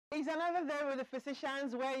It's another day with the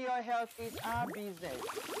physicians where your health is our business.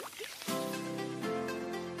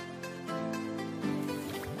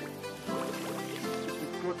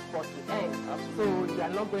 Growth spot to end. So you are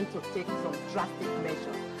not going to take some drastic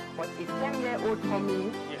measures. But a 10-year-old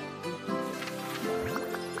coming,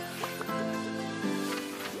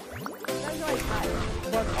 pressure is high.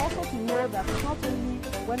 But also to know that it's not only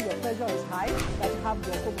when your pressure is high that you have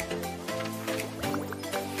glaucoma.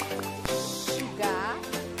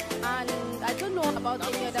 And I don't know about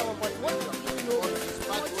any other one, but what do you know?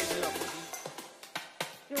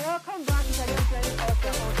 You're welcome back to the training also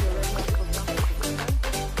on your regular program.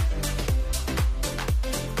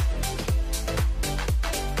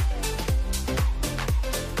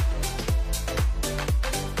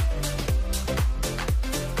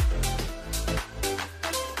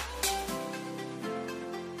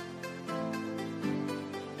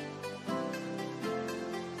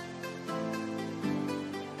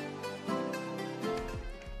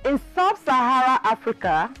 In sub-Saharan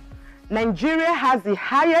Africa, Nigeria has the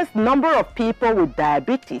highest number of people with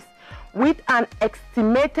diabetes, with an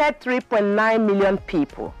estimated 3.9 million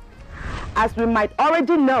people. As we might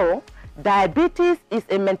already know, diabetes is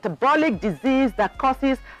a metabolic disease that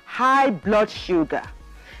causes high blood sugar.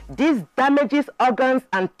 This damages organs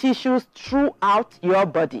and tissues throughout your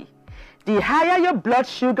body. The higher your blood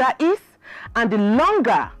sugar is, and the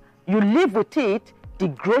longer you live with it, the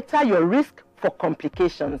greater your risk for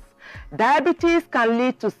complications. Diabetes can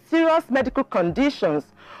lead to serious medical conditions,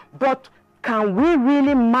 but can we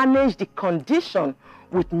really manage the condition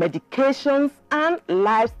with medications and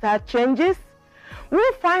lifestyle changes?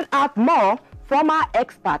 We'll find out more from our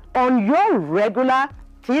expert on your regular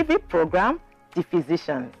TV program, The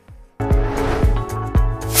Physicians.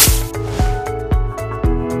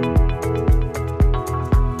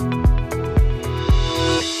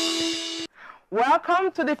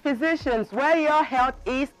 Welcome to The Physicians, where your health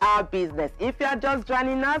is our business. If you are just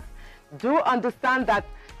joining us, do understand that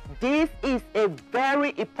this is a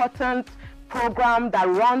very important program that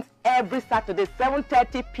runs every Saturday,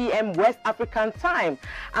 7:30 p.m. West African time.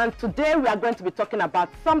 And today we are going to be talking about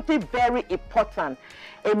something very important,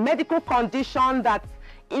 a medical condition that,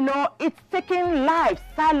 you know, it's taking lives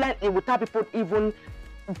silently without people even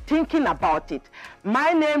thinking about it.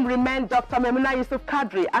 My name remains Dr. Maymunah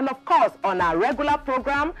Kadiri, and of course on our regular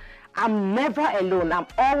program I'm never alone. I'm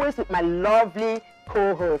always with my lovely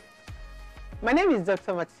co-host. My name is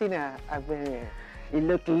Dr. Martina Agbenye. You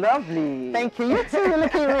look lovely. Thank you. You too. You're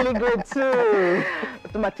looking really good too.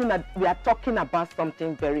 Dr. Martina, we are talking about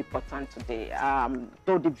something very important today.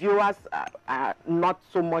 Though the viewers are not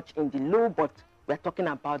so much in the loop, but we are talking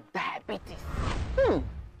about diabetes.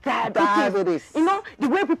 Diabetes. You know, the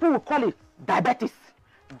way people will call it, diabetes.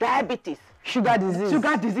 Diabetes. Sugar disease.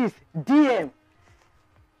 Sugar disease. DM.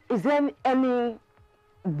 Is there any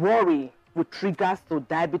worry with regards to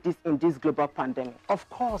diabetes in this global pandemic? Of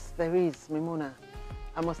course there is, Maymunah.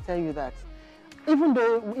 I must tell you that. Even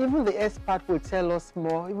the expert will tell us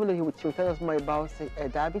more, even though he will tell us more about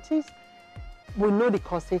diabetes, we know the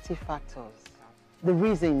causative factors, the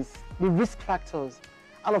reasons, the risk factors,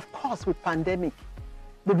 and of course with pandemic,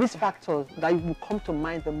 the risk factors that will come to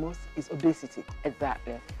mind the most is obesity.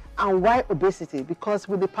 Exactly. And why obesity? Because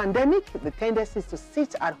with the pandemic, the tendency is to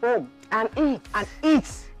sit at home and eat. And eat.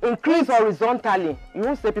 Increase horizontally. You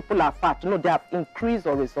won't say people are fat. No, they have increased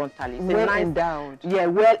horizontally. Well endowed. Yeah,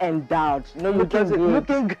 well endowed. You know,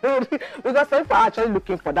 looking good. Because some people are actually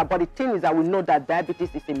looking for that. But the thing is that we know that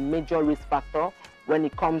diabetes is a major risk factor when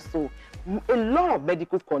it comes to a lot of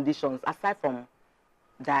medical conditions aside from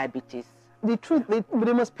diabetes. The truth, the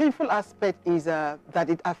most painful aspect is that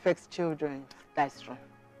it affects children. That's true.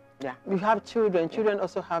 Yeah. You have children. Children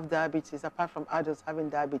also have diabetes, apart from adults having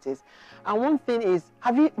diabetes. And one thing is,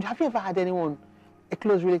 have you ever had anyone, a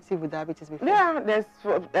close relative with diabetes before? Yeah, there's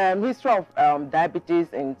history of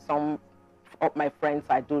diabetes in some of my friends.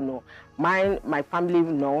 I do know. My family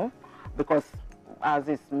know, because as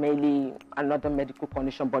it's mainly another medical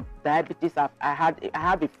condition. But diabetes, I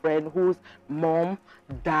have a friend whose mom,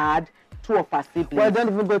 dad, two of her siblings. Well,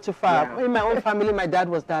 don't even go too far. Yeah. In my own family, my dad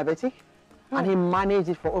was diabetic, and he managed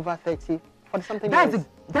it for over 40-something years.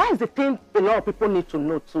 That is the thing a lot of people need to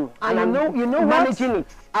know too. And you know managing it.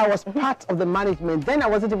 I was part of the management. Then I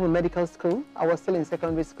wasn't even in medical school. I was still in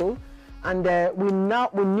secondary school, and we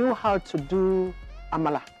knew how to do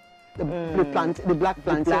amala. The black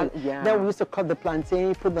plantain. Yeah. Then we used to cut the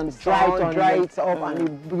plantain, put it on the sun, dry it up,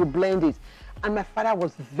 and you blend it. And my father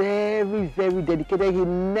was very, very dedicated. He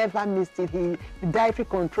never missed it. The dietary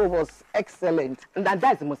control was excellent. And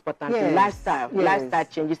that's the most important thing, lifestyle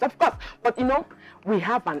changes, of course. But you know, we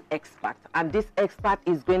have an expert, and this expert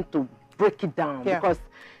is going to break it down because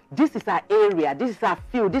this is our area, this is our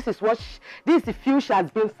field, this is the field she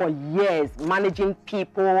has been for years, managing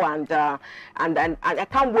people, and I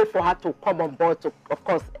can't wait for her to come on board to, of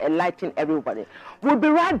course, enlighten everybody. We'll be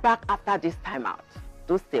right back after this time out.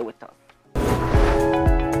 Do stay with us.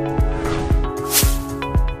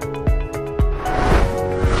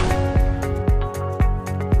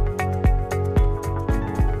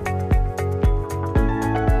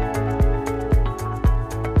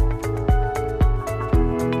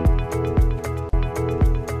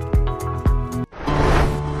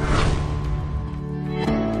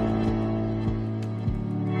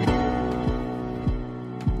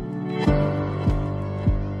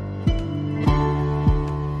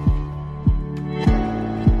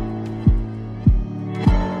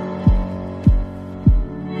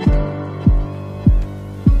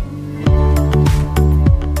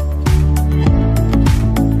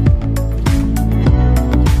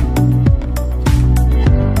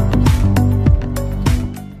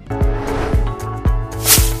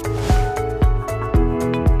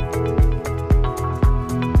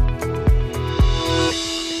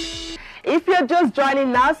 Just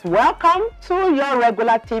joining us, welcome to your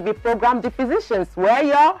regular TV program, The Physicians, where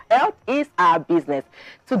your health is our business.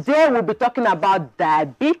 Today we'll be talking about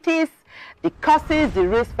diabetes, the causes, the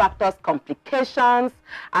risk factors, complications,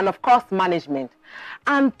 and of course management.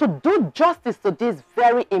 And to do justice to this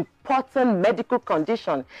very important medical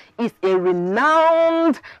condition is a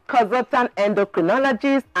renowned consultant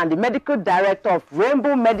endocrinologist and the medical director of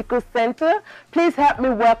Rainbow Medical Center. Please help me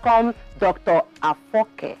welcome Dr.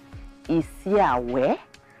 AFOKE. ISIAVWE.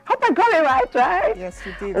 Hope I got it right? Yes,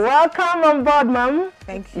 you did. Welcome on board, ma'am.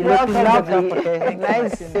 Thank you. You look lovely.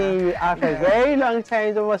 Nice seeing you after a very long time.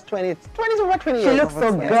 It's almost 20 years. She looks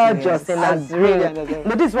so gorgeous in that green.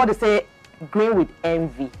 No, this is what they say, green with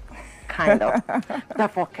envy, kind of.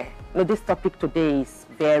 AFOKE. No, this topic today is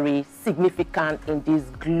very significant in this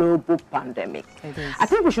global pandemic. It is. I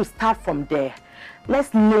think we should start from there.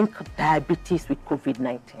 Let's link diabetes with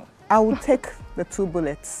COVID-19. I will take the 2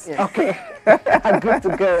 bullets. Yeah. Okay, I'm good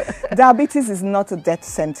to go. Diabetes is not a death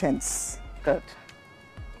sentence. Good.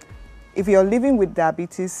 If you're living with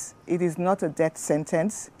diabetes, it is not a death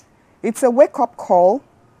sentence. It's a wake-up call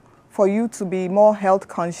for you to be more health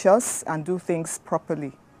conscious and do things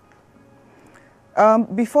properly.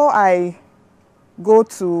 Before I go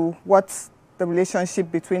to what the relationship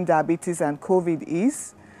between diabetes and COVID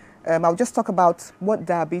is, I'll just talk about what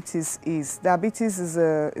diabetes is. Diabetes is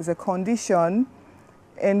a condition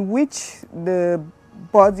in which the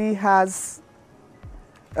body has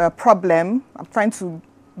a problem. I'm trying to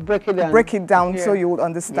break it down so you will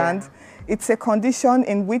understand. Yeah. It's a condition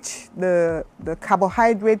in which the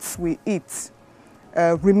carbohydrates we eat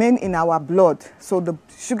remain in our blood. So the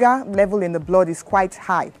sugar level in the blood is quite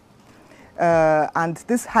high. And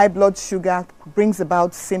this high blood sugar brings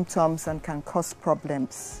about symptoms and can cause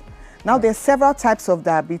problems. Now, there are several types of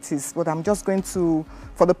diabetes, but I'm just going to,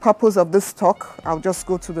 for the purpose of this talk, I'll just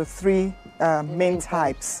go to the 3 main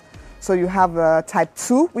types. So you have type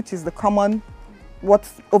 2, which is the common,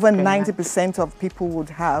 what over 90% of people would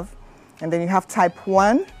have. And then you have type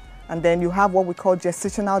 1, and then you have what we call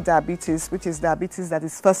gestational diabetes, which is diabetes that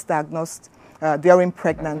is first diagnosed during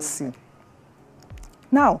pregnancy.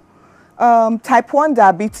 Now, type 1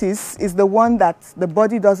 diabetes is the one that the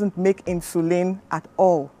body doesn't make insulin at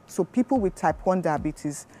all. So people with type 1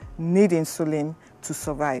 diabetes need insulin to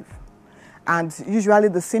survive. And usually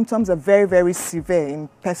the symptoms are very, very severe in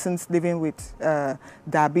persons living with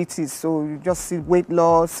diabetes. So you just see weight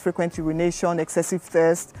loss, frequent urination, excessive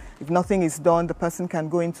thirst. If nothing is done, the person can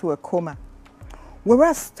go into a coma.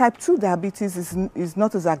 Whereas type 2 diabetes is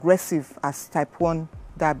not as aggressive as type 1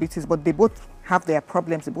 diabetes, but they both have their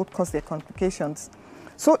problems, they both cause their complications.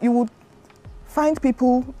 So you would find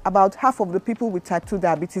people, about half of the people with type 2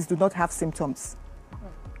 diabetes do not have symptoms.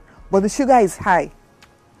 But the sugar is high,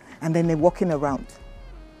 and then they're walking around.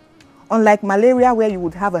 Unlike malaria, where you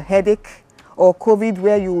would have a headache, or COVID,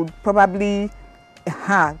 where you would probably,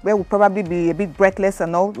 be a bit breathless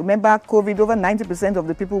and all. Remember, COVID, over 90% of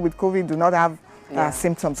the people with COVID do not have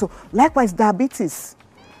symptoms. So likewise, diabetes,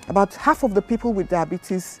 about half of the people with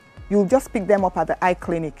diabetes, you'll just pick them up at the eye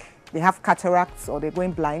clinic. They have cataracts or they're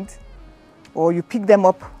going blind, or you pick them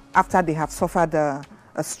up after they have suffered a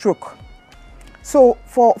stroke. So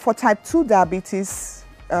for type 2 diabetes,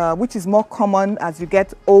 which is more common as you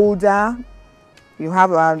get older, you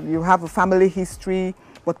have a family history,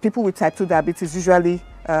 But people with type 2 diabetes usually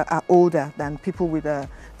are older than people with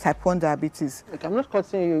type 1 diabetes. Look, I'm not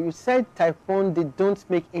cutting you. You said type 1, they don't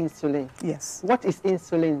make insulin. Yes. What is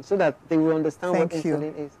insulin, so that they will understand what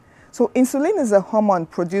insulin is? So insulin is a hormone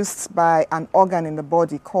produced by an organ in the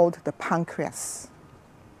body called the pancreas.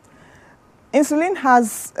 Insulin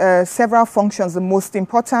has several functions. The most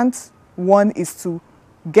important one is to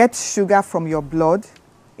get sugar from your blood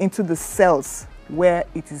into the cells where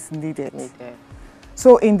it is needed. Okay.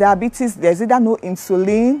 So in diabetes, there's either no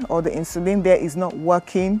insulin or the insulin there is not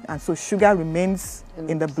working, and so sugar remains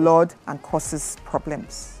in the blood and causes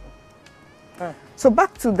problems. So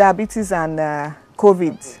back to diabetes and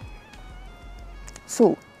COVID.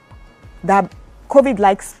 So COVID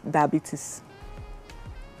likes diabetes.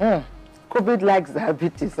 COVID likes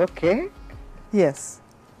diabetes, okay? Yes.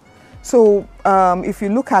 So if you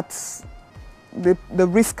look at the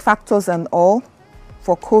risk factors and all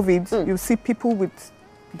for COVID, you see people with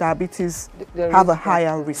diabetes have a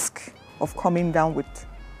higher risk of coming down with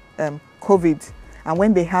COVID. And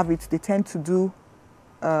when they have it, they tend to do,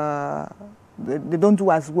 they don't do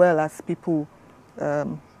as well as people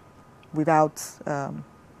without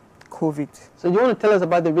COVID. So you want to tell us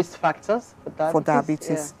about the risk factors for diabetes? For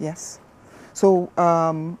diabetes, yes. So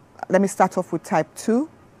let me start off with type 2.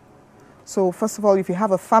 So first of all, if you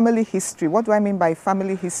have a family history, what do I mean by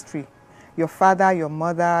family history? Your father, your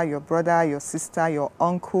mother, your brother, your sister, your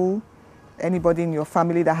uncle, anybody in your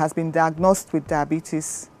family that has been diagnosed with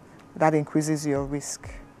diabetes, that increases your risk.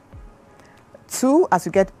 2, as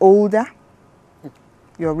you get older,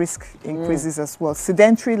 your risk increases as well.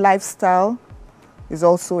 Sedentary lifestyle is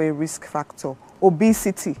also a risk factor.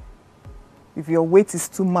 Obesity, if your weight is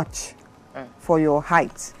too much for your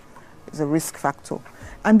height, is a risk factor.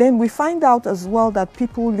 And then we find out as well that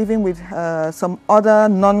people living with some other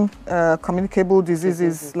non-communicable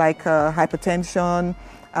diseases like hypertension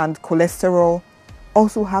and cholesterol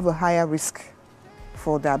also have a higher risk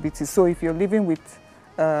for diabetes. So if you're living with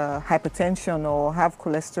hypertension or have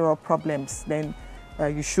cholesterol problems, then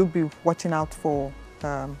you should be watching out for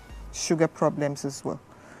sugar problems as well.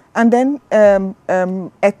 And then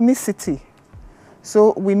ethnicity.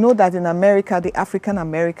 So we know that in America, the African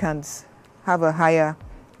Americans have a higher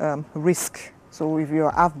risk. So if you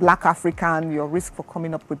have black African, your risk for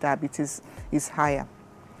coming up with diabetes is higher.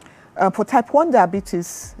 For type 1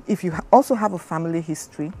 diabetes, if you also have a family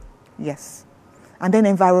history, yes. And then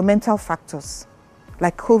environmental factors,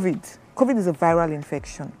 like COVID. COVID is a viral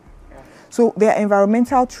infection. So there are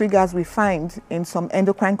environmental triggers we find in some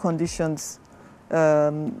endocrine conditions.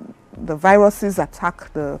 The viruses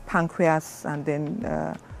attack the pancreas, and then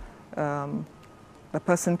the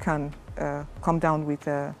person can come down with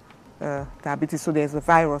diabetes. So there's a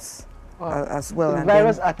virus as well. The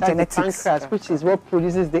virus attacks the pancreas, which is what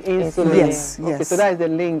produces the insulin. Yes, okay, yes. So that is the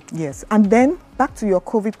link. Yes, and then back to your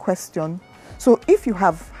COVID question. So if you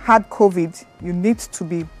have had COVID, you need to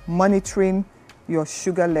be monitoring your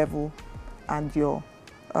sugar level and your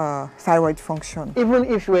thyroid function. Even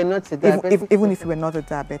if you were not a diabetic? Even if you were not a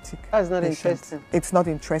diabetic. That's not patient. interesting. It's not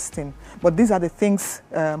interesting. But these are the things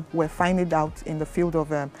we're finding out in the field of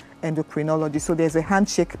endocrinology. So there's a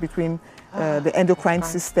handshake between the endocrine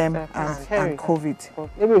system and COVID.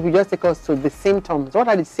 Maybe if you just take us to the symptoms. What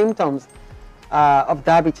are the symptoms of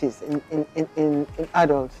diabetes in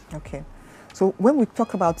adults? Okay. So when we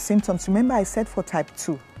talk about symptoms, remember I said for type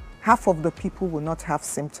 2, half of the people will not have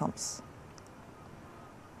symptoms.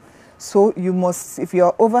 So you must, if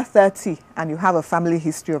you're over 30 and you have a family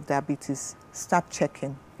history of diabetes, start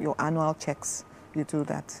checking your annual checks. You do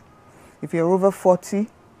that. If you're over 40,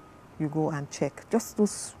 you go and check. Just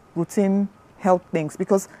those routine health things,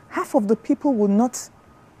 because half of the people will not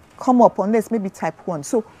come up unless maybe type 1.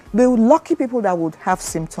 So the lucky people that would have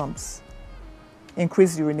symptoms: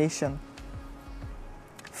 increased urination,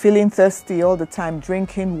 feeling thirsty all the time,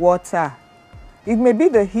 drinking water. It may be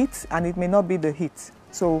the heat and it may not be the heat.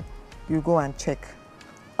 So you go and check.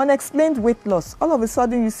 Unexplained weight loss. All of a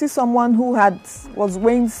sudden you see someone who was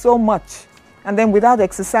weighing so much, and then without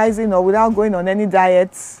exercising or without going on any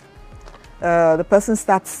diets, the person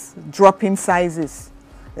starts dropping sizes.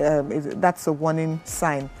 That's a warning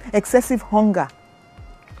sign. Excessive hunger.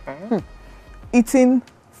 Eating,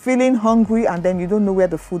 feeling hungry, and then you don't know where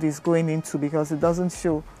the food is going into because it doesn't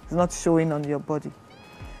show, it's not showing on your body.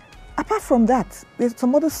 Apart from that, there's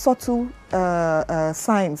some other subtle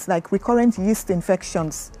signs like recurrent yeast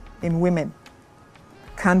infections in women.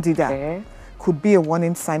 Candida could be a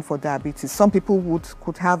warning sign for diabetes. Some people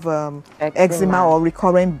could have eczema or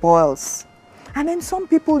recurrent boils. And then some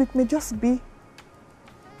people, it may just be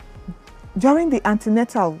during the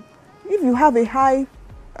antenatal. If you have a high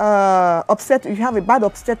you have a bad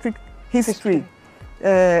obstetric history,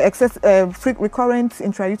 recurrent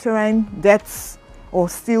intrauterine deaths or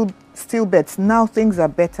stillbirths, now things are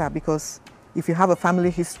better, because if you have a family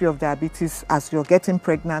history of diabetes, as you're getting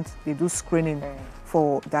pregnant, they do screening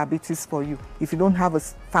for diabetes for you. If you don't have a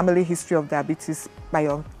family history of diabetes, by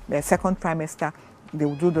your second trimester, they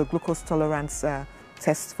will do the glucose tolerance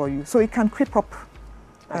test for you. So it can creep up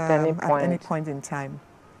at any point in time.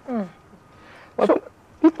 Well, so,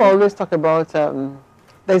 people always talk about,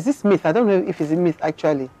 there's this myth, I don't know if it's a myth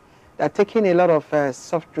actually, that taking a lot of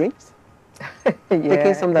soft drinks,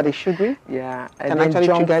 taking some that is sugary, can actually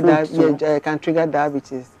trigger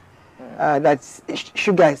diabetes. That's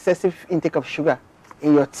sugar, excessive intake of sugar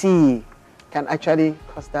in your tea can actually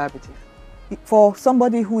cause diabetes. For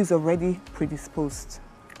somebody who is already predisposed.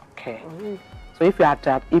 Okay. So if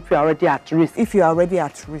you're already at risk. If you're already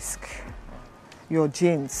at risk, your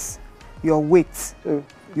genes, your weight,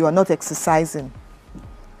 you are not exercising.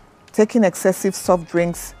 Taking excessive soft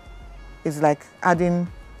drinks is like adding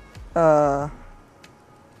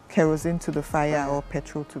kerosene to the fire or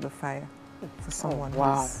petrol to the fire for someone.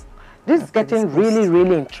 Wow. This is getting really,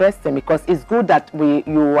 really interesting, because it's good that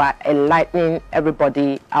you are enlightening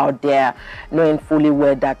everybody out there, knowing fully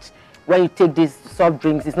well that when you take these soft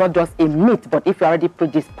drinks, it's not just a myth, but if you're already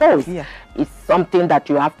predisposed, it's something that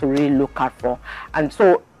you have to really look out for. And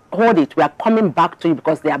so, hold it, we are coming back to you,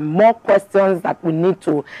 because there are more questions that we need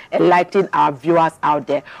to enlighten our viewers out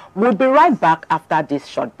there. We'll be right back after this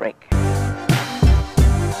short break.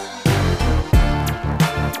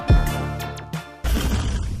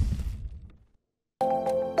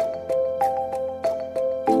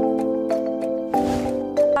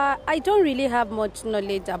 I don't really have much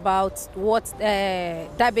knowledge about what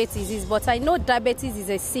diabetes is, but I know diabetes is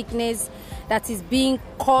a sickness that is being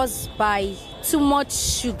caused by too much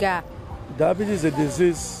sugar. Diabetes is a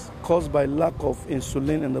disease caused by lack of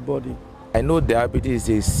insulin in the body. I know diabetes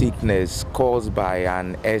is a sickness caused by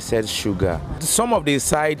an excess sugar. Some of the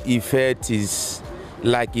side effects is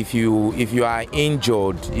like if you are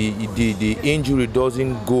injured, the injury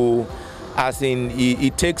doesn't go, as in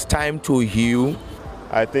it takes time to heal.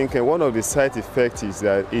 I think one of the side effects is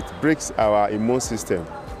that it breaks our immune system.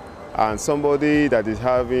 And somebody that is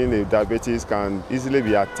having a diabetes can easily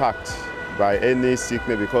be attacked by any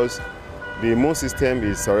sickness because the immune system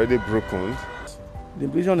is already broken. The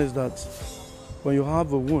implication is that when you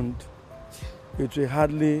have a wound, it will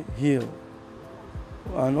hardly heal.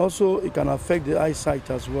 And also it can affect the eyesight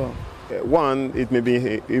as well. One, it may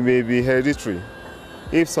be hereditary.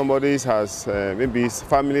 If somebody has maybe his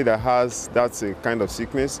family that has that kind of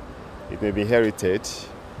sickness, it may be inherited,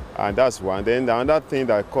 and that's one. Then the other thing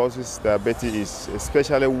that causes diabetes is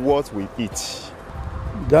especially what we eat.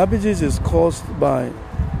 Diabetes is caused by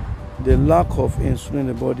the lack of insulin in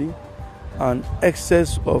the body and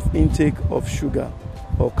excess of intake of sugar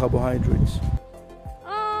or carbohydrates.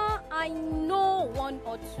 I know one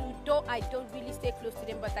or two, though I don't really stay close to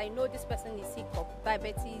them, but I know this person is sick of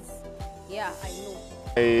diabetes. Yeah, I know.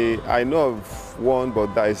 I know of one,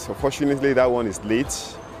 but unfortunately that one is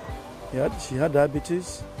late. She had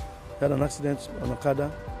diabetes, had an accident on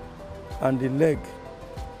Okada, and the leg,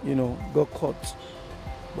 got caught.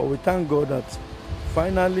 But we thank God that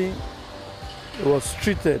finally it was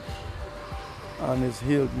treated and is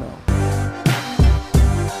healed now.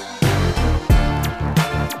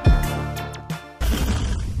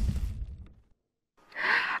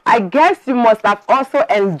 I guess you must have also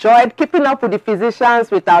enjoyed keeping up with the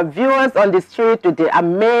physicians, with our viewers on the street, with the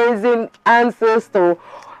amazing answers to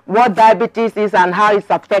what diabetes is and how it's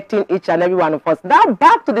affecting each and every one of us. Now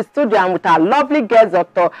back to the studio and with our lovely guest,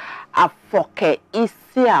 Dr. AFOKE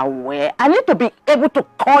ISIAVWE. I need to be able to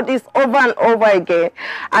call this over and over again.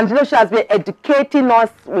 And she has been educating us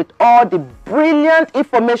with all the brilliant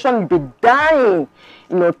information. You'll be dying,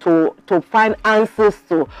 to find answers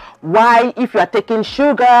to why, if you are taking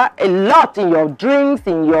sugar a lot in your drinks,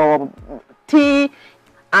 in your tea,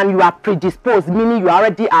 and you are predisposed, meaning you are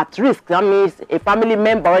already at risk. That means a family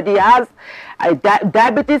member already has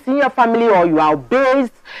diabetes in your family, or you are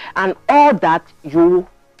obese, and all that, you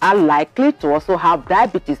are likely to also have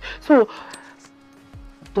diabetes. So,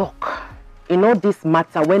 Doc, this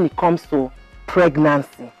matter when it comes to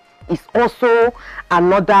pregnancy is also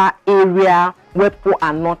another area where people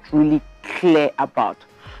are not really clear about.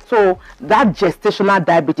 So, that gestational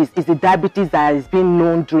diabetes is the diabetes that is being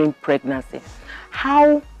known during pregnancy.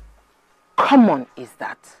 How common is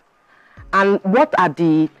that? And what are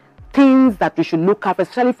the things that we should look at,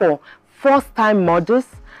 especially for first-time mothers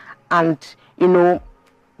and,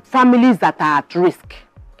 families that are at risk?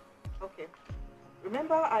 Okay.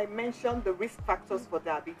 Remember I mentioned the risk factors for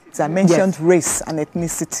diabetes. I mentioned race and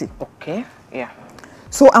ethnicity. Okay, yeah.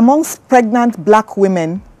 So amongst pregnant black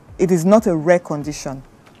women, it is not a rare condition.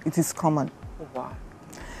 It is common. Wow.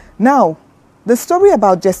 Now, the story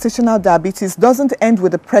about gestational diabetes doesn't end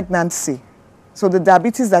with the pregnancy. So the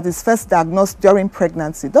diabetes that is first diagnosed during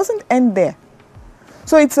pregnancy doesn't end there.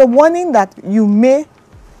 So it's a warning that you may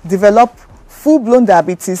develop full-blown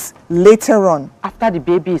diabetes later on. After the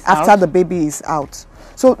baby is out? After the baby is out.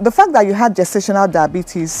 So the fact that you had gestational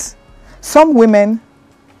diabetes, some women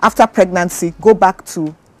after pregnancy go back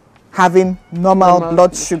to having normal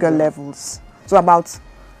blood sugar levels. So about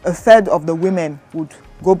a third of the women would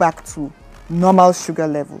go back to normal sugar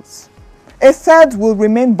levels. A third will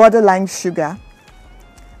remain borderline sugar,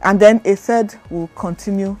 and then a third will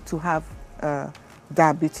continue to have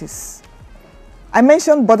diabetes. I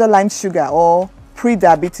mentioned borderline sugar or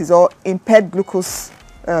pre-diabetes or impaired glucose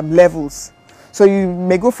levels. So you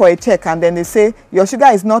may go for a check and then they say your sugar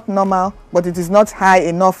is not normal, but it is not high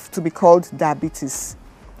enough to be called diabetes.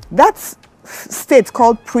 That state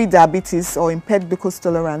called pre-diabetes or impaired glucose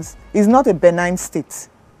tolerance is not a benign state.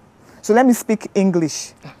 So let me speak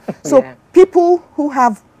English. So people who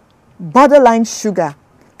have borderline sugar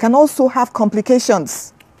can also have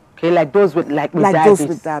complications. Okay, like those with diabetes. Those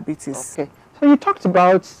with diabetes. Okay. So you talked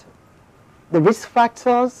about the risk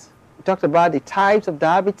factors. You talked about the types of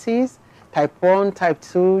diabetes, type 1, type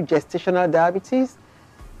 2, gestational diabetes.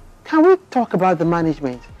 Can we talk about the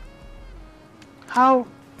management? How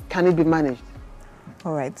can it be managed?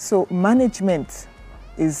 All right. So management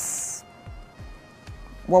is,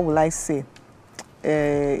 what will I say?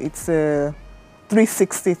 It's a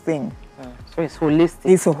 360 thing. So it's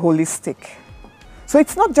holistic. It's a holistic. So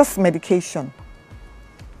it's not just medication.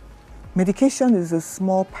 Medication is a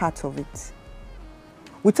small part of it.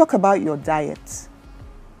 We talk about your diet.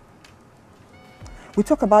 We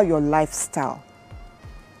talk about your lifestyle.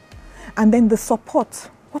 And then the support.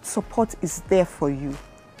 What support is there for you?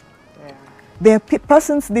 Yeah. There are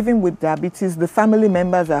persons living with diabetes, the family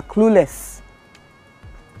members are clueless.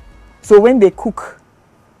 So when they cook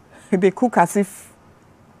as if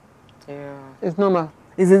it's normal.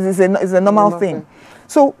 It's a normal thing.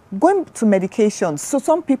 So going to medications. So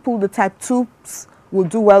some people, the type 2s, will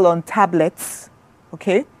do well on tablets.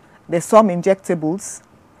 Okay, there's some injectables.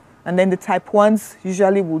 And then the type 1s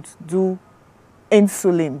usually would do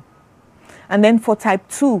insulin. And then for type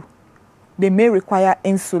 2, they may require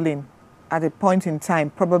insulin at a point in time,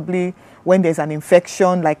 probably when there's an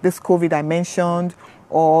infection like this COVID I mentioned,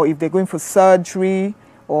 or if they're going for surgery,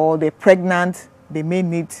 or they're pregnant, they may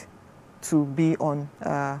need to be on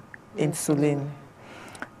insulin.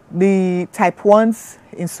 The type 1's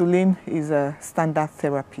insulin is a standard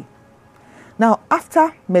therapy. Now,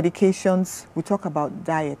 after medications, we talk about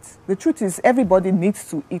diet. The truth is everybody needs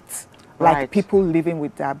to eat like people living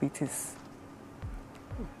with diabetes.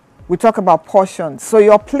 We talk about portions. So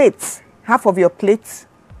your plate, half of your plate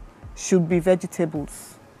should be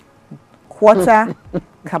vegetables, quarter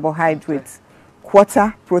carbohydrates,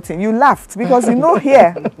 quarter protein. You laughed because you know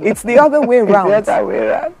here it's the other way around. It's the other way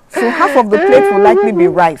around. So half of the plate will likely be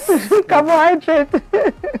rice. Carbohydrate.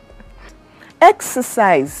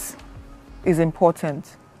 Exercise is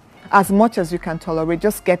important. As much as you can tolerate,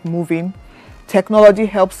 just get moving. Technology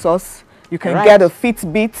helps us. You can get a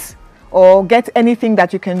Fitbit or get anything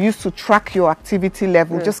that you can use to track your activity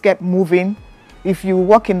level. Just get moving. If you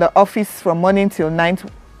work in the office from morning till night,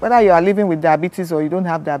 whether you are living with diabetes or you don't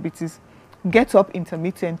have diabetes, get up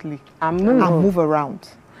intermittently and move around.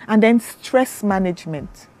 And then stress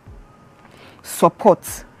management.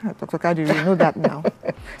 Support. Dr. Kadiri, you know that now.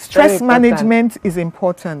 Stress management is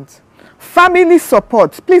important. Family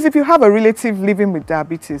support. Please, if you have a relative living with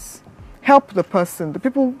diabetes, help the person. The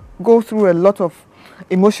people go through a lot of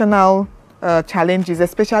emotional challenges,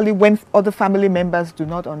 especially when other family members do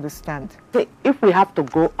not understand. If we have to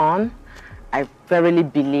go on, I verily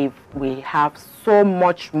believe we have so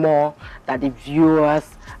much more that the viewers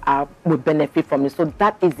will benefit from it. So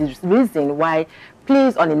that is the reason why,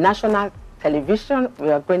 please, on the national television, we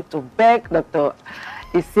are going to beg Dr.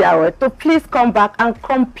 ISIAVWE to please come back and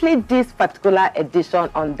complete this particular edition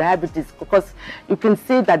on diabetes, because you can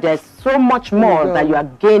see that there's so much more that you are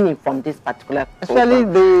gaining from this particular especially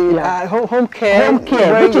program. The home care,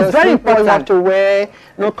 which is very important. You have to wear,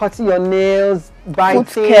 no cutting your nails,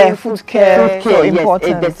 biting, food care, so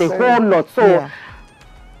important. There's a whole lot. So,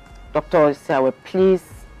 Dr. ISIAVWE, please,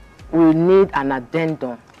 we need an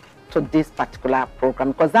addendum to this particular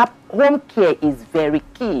program, because that home care is very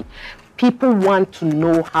key. People want to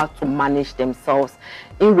know how to manage themselves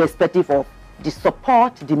irrespective of the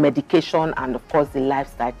support, the medication, and of course the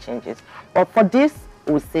lifestyle changes. But for this,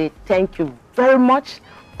 we'll say thank you very much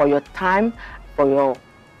for your time, for your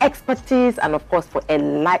expertise, and of course for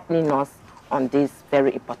enlightening us on this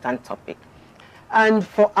very important topic. And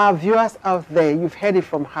for our viewers out there, you've heard it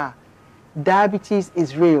from her. Diabetes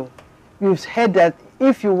is real. You've heard that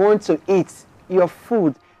if you want to eat your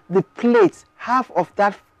food, the plate, half of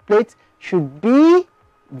that plate should be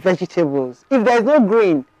vegetables. If there's no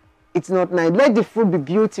green, it's not nice. Let the food be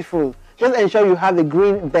beautiful. Just ensure you have the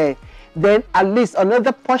green there. Then at least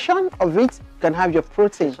another portion of it can have your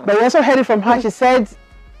protein. But we also heard it from her. She said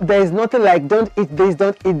there is nothing like don't eat this,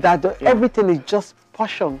 don't eat that. Everything is just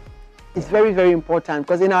portion. It's very, very important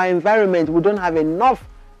because in our environment, we don't have enough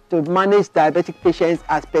to manage diabetic patients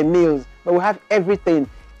as per meals. But we have everything.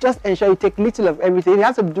 Just ensure you take little of everything. If you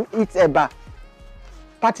have to eat a bar,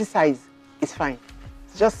 party size is fine.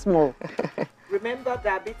 It's just small. Remember,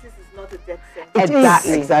 diabetes is not a death sentence.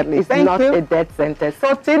 Exactly. It's not a death sentence.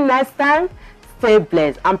 So till next time, stay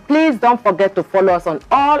blessed. And please don't forget to follow us on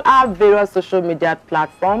all our various social media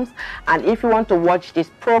platforms. And if you want to watch this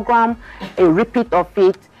program, a repeat of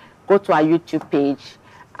it, go to our YouTube page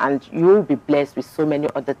and you'll be blessed with so many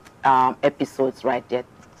other episodes right there.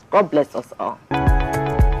 God bless us all.